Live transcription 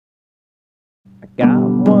I got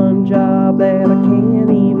one job that I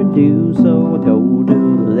can't even do, so I go to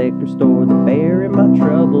the liquor store to bury my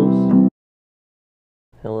troubles.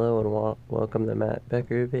 Hello and welcome to Matt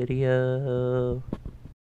Becker video.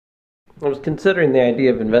 I was considering the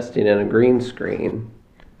idea of investing in a green screen.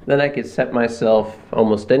 Then I could set myself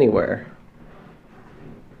almost anywhere.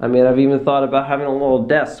 I mean, I've even thought about having a little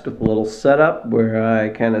desk with a little setup where I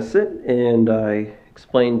kind of sit and I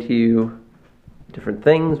explain to you different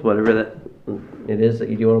things, whatever that it is that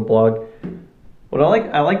you do on a blog. What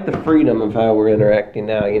I like the freedom of how we're interacting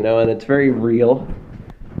now, you know, and it's very real.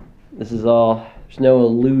 This is all, there's no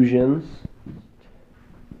illusions.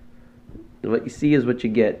 What you see is what you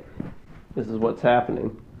get. This is what's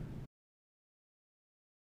happening.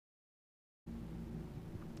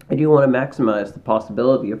 I do want to maximize the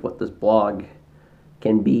possibility of what this blog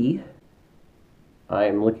can be.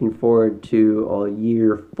 I'm looking forward to a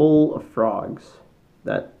year full of frogs.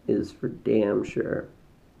 That is for damn sure.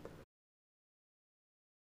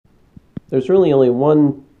 There's really only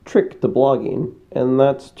one trick to blogging, and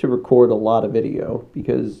that's to record a lot of video,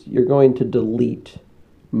 because you're going to delete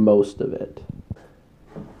most of it.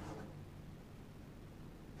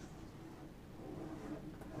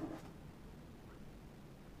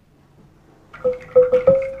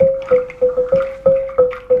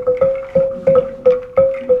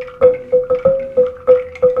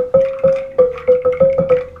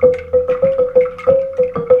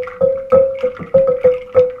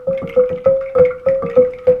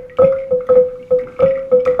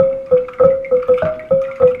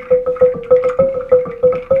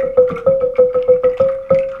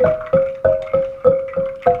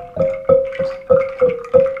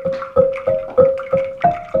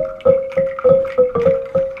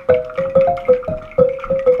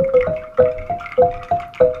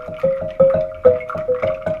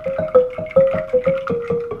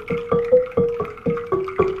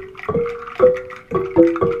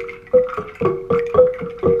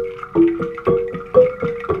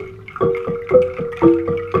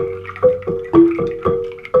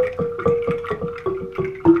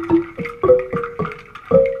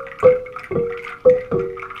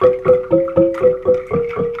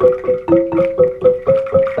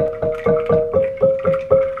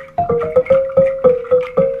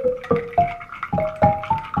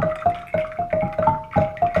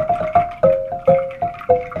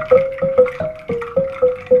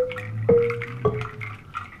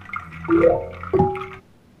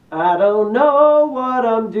 I don't know what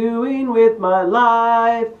I'm doing with my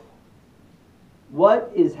life.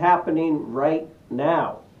 What is happening right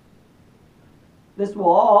now? This will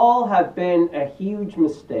all have been a huge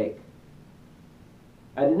mistake.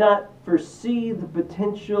 I did not foresee the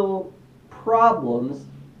potential problems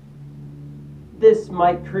this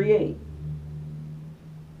might create.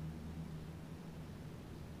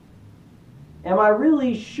 Am I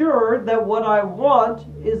really sure that what I want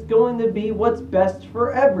is going to be what's best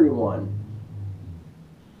for everyone?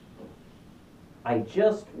 I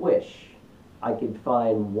just wish I could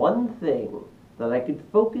find one thing that I could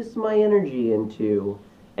focus my energy into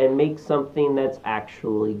and make something that's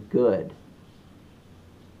actually good.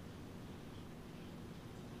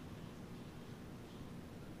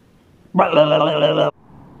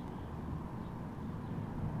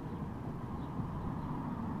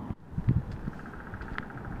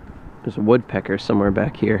 There's a woodpecker somewhere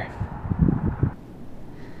back here.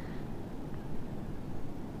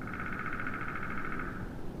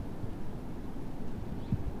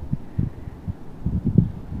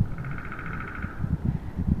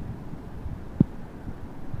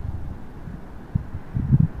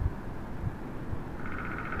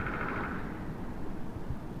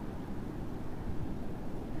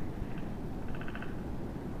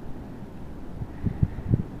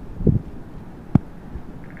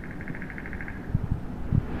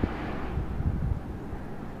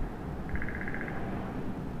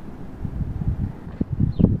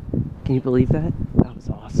 Can you believe that? That was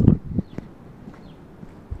awesome.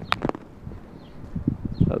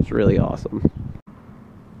 That was really awesome.